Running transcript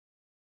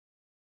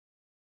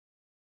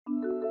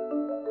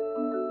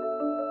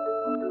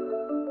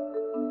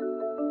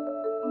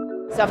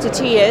So after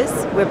 2 years,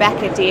 we're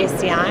back at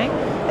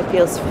DSEI. It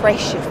feels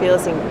fresh, it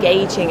feels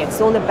engaging, it's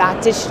all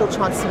about digital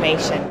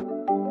transformation.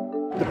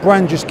 The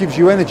brand just gives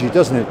you energy,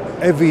 doesn't it?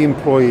 Every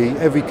employee,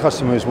 every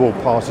customer who's walked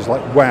past is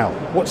like, wow,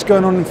 what's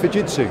going on in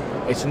Fujitsu?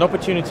 It's an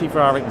opportunity for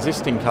our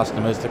existing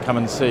customers to come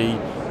and see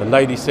the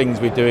latest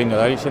things we're doing, the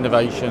latest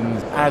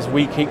innovations. As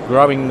we keep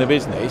growing the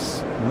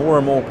business, more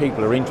and more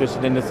people are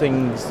interested in the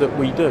things that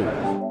we do.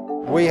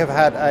 We have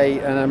had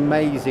an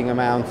amazing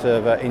amount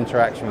of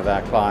interaction with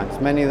our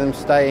clients, many of them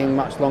staying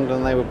much longer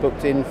than they were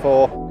booked in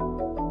for.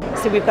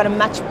 So we've got a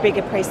much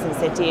bigger presence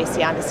at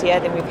DSEI this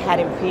year than we've had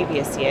in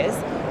previous years.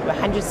 We're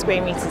 100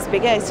 square meters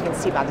bigger, as you can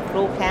see by the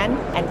floor plan,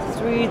 and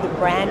through the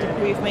brand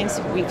improvements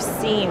we've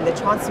seen the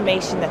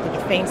transformation that the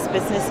defence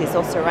business is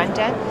also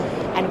under,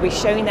 and we're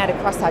showing that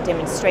across our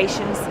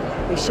demonstrations,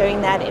 we're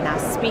showing that in our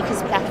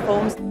speakers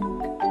platforms.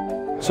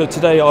 So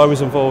today I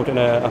was involved in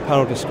a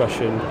panel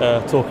discussion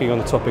talking on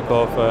the topic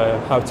of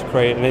how to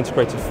create an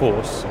integrated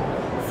force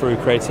through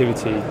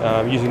creativity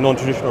using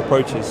non-traditional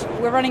approaches.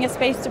 We're running a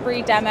Space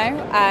Debris demo.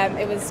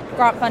 It was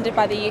grant funded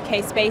by the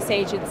UK Space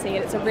Agency,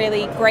 and it's a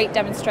really great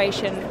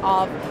demonstration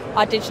of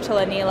our digital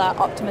annealer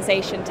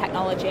optimization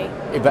technology.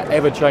 In the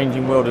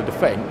ever-changing world of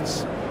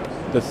defence,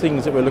 the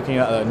things that we're looking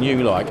at that are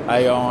new, like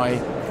AI,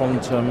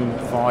 quantum,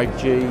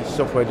 5G,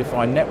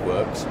 software-defined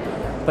networks,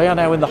 they are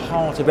now in the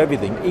heart of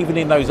everything. Even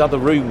in those other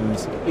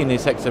rooms in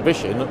this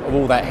exhibition of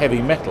all that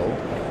heavy metal,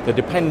 the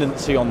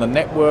dependency on the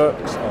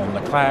networks, on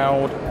the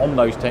cloud, on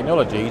those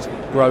technologies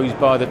grows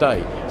by the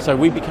day. So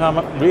we become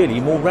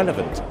really more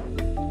relevant.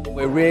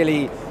 We're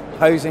really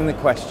posing the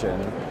question,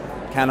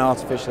 can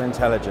artificial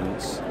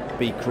intelligence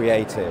be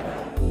creative?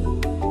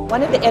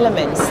 One of the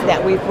elements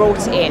that we've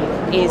brought in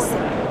is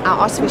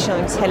our artificial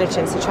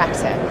intelligence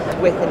attractor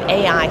with an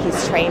AI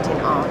who's trained in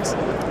art.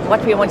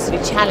 What we wanted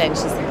to challenge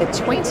is that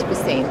the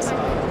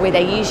 20% where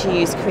they usually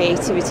use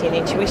creativity and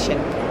intuition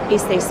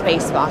is their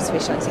space for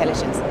artificial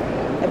intelligence.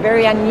 A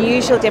very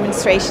unusual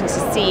demonstration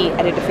to see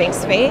at a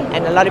defence fair,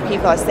 and a lot of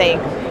people are saying,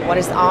 what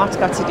has art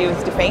got to do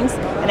with defence?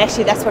 And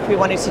actually that's what we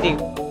wanted to do.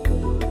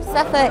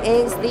 SEFA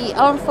is the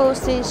Armed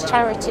Forces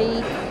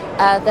charity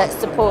that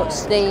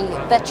supports the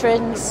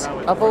veterans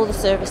of all the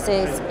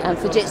services, and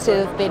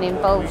Fujitsu have been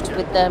involved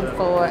with them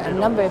for a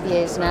number of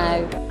years now.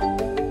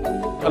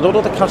 A lot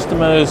of the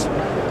customers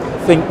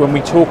think when we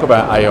talk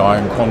about AI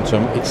and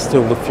quantum, it's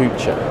still the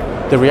future.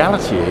 The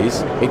reality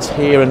is, it's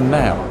here and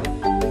now.